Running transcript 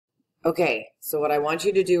Okay, so what I want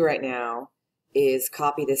you to do right now is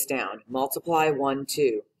copy this down. Multiply 1,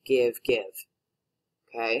 2, give.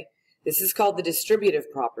 Okay? This is called the distributive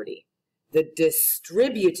property. The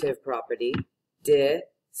distributive property,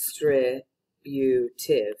 distributive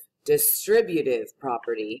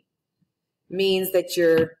property means that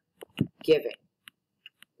you're giving.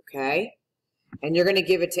 Okay? And you're going to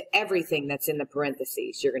give it to everything that's in the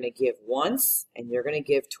parentheses. You're going to give once and you're going to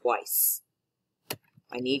give twice.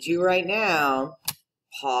 I need you right now,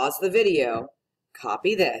 pause the video,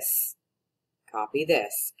 copy this, copy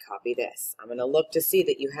this, copy this. I'm going to look to see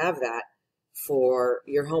that you have that for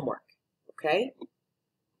your homework, okay?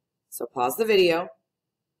 So pause the video.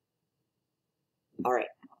 All right,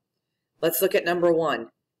 let's look at number 1.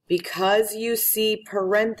 Because you see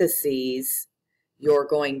parentheses, you're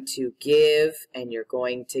going to give and you're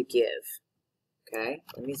going to give, okay?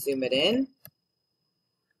 Let me zoom it in.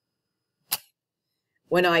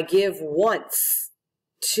 When I give once,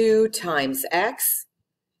 2 times x,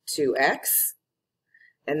 2x.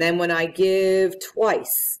 And then when I give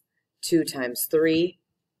twice, 2 times 3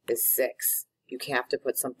 is 6. You have to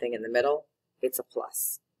put something in the middle. It's a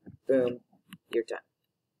plus. Boom, you're done.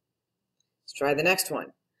 Let's try the next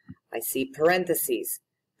one. I see parentheses.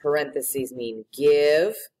 Parentheses mean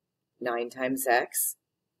give, 9 times x,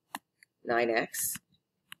 9x.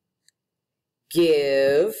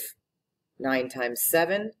 Give, 9 times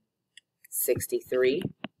 7, 63.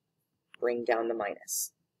 Bring down the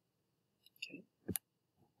minus. Okay.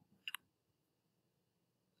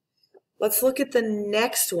 Let's look at the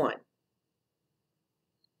next one.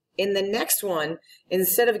 In the next one,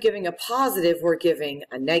 instead of giving a positive, we're giving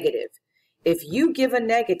a negative. If you give a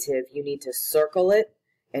negative, you need to circle it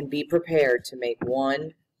and be prepared to make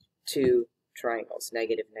 1, 2 triangles.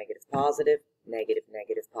 Negative, negative, positive, negative,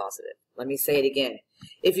 negative, positive. Let me say it again.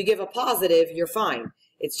 If you give a positive, you're fine.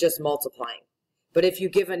 It's just multiplying. But if you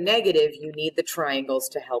give a negative, you need the triangles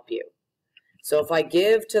to help you. So if I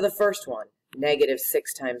give to the first one, negative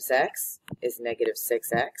 6 times x is negative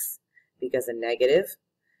 6x, because a negative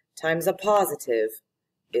times a positive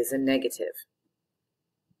is a negative.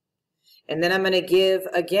 And then I'm going to give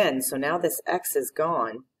again, so now this x is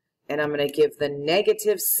gone, and I'm going to give the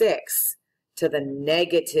negative 6 to the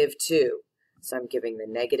negative 2. So I'm giving the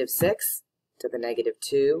negative 6 to the negative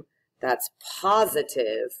 2. That's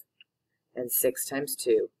positive, and 6 times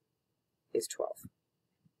 2 is 12.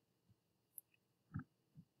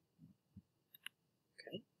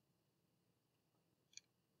 Okay.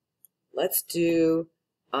 Let's do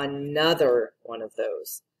another one of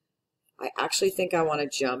those. I actually think I want to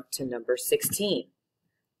jump to number 16.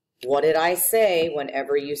 What did I say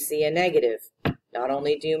whenever you see a negative? Not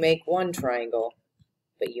only do you make 1 triangle,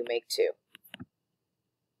 but you make 2.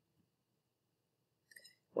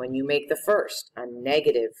 When you make the first, a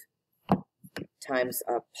negative times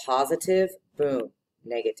a positive, boom,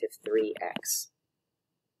 negative 3x.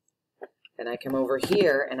 Then I come over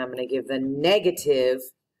here and I'm going to give the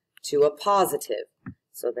negative to a positive.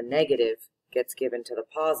 So the negative gets given to the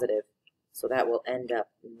positive, so that will end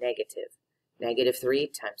up negative. Negative 3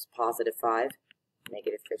 times positive 5,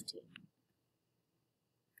 negative 15.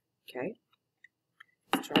 Okay,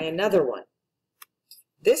 let's try another one.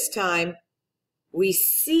 This time, we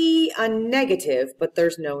see a negative, but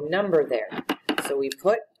there's no number there. So we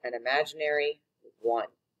put an imaginary 1.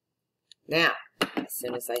 Now, as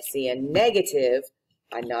soon as I see a negative,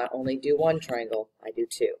 I not only do 1 triangle, I do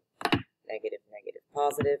 2. Negative, negative,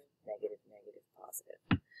 positive, negative, negative, positive.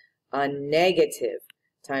 A negative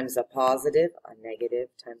times a positive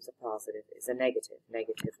times a positive is a negative,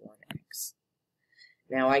 negative 1x.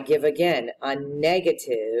 Now I give again, a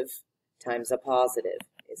negative times a positive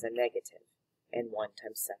is a negative, and 1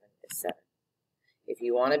 times 7 is 7. If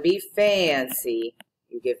you want to be fancy,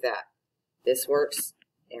 you give that. This works,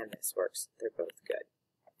 and this works. They're both good.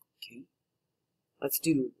 Okay. Let's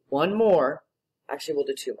do one more. Actually, we'll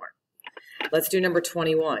do 2 more. Let's do number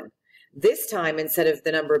 21. This time, instead of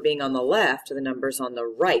the number being on the left, the number's on the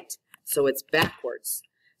right, so it's backwards.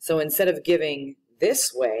 So instead of giving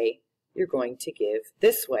this way, you're going to give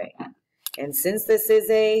this way. And since this is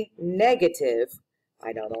a negative,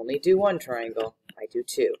 I not only do 1 triangle, I do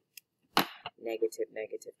 2. Negative,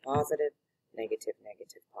 negative, positive, negative,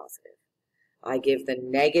 negative, positive. I give the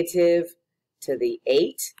negative to the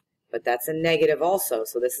 8, but that's a negative also,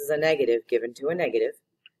 so this is a negative given to a negative,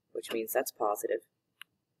 which means that's positive.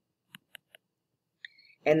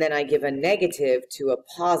 And then I give a negative to a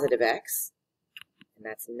positive x, and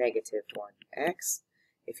that's negative 1x.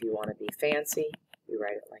 If you want to be fancy, you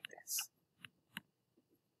write it like this.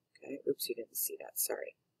 Okay, oops, you didn't see that,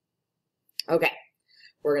 sorry. Okay,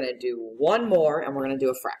 we're going to do one more, and we're going to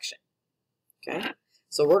do a fraction. Okay,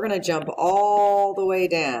 so we're going to jump all the way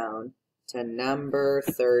down to number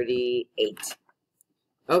 38.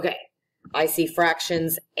 Okay, I see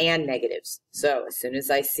fractions and negatives. So as soon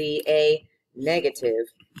as I see a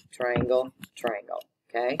negative, triangle, triangle,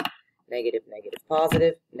 okay? Negative, negative,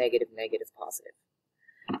 positive, negative, negative, positive.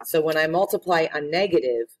 So when I multiply a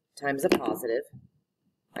negative times a positive,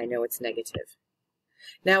 I know it's negative.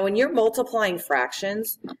 Now when you're multiplying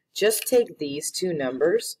fractions, just take these two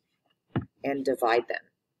numbers and divide them.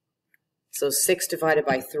 So 6 divided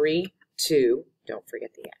by 3, 2, don't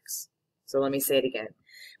forget the x. So let me say it again.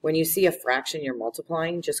 When you see a fraction you're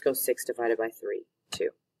multiplying, just go 6 divided by 3, 2.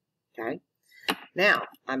 Okay? Now,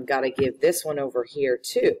 I've got to give this one over here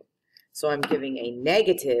too. So I'm giving a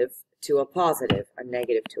negative to a positive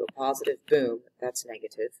to a positive, boom, that's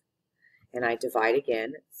negative. And I divide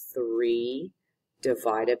again, 3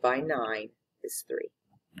 divided by 9 is 3.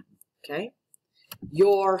 Okay?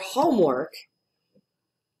 Your homework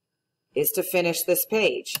is to finish this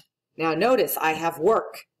page. Now notice I have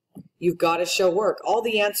work. You've got to show work. All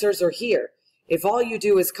the answers are here. If all you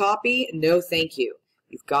do is copy, no thank you.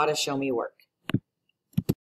 You've got to show me work.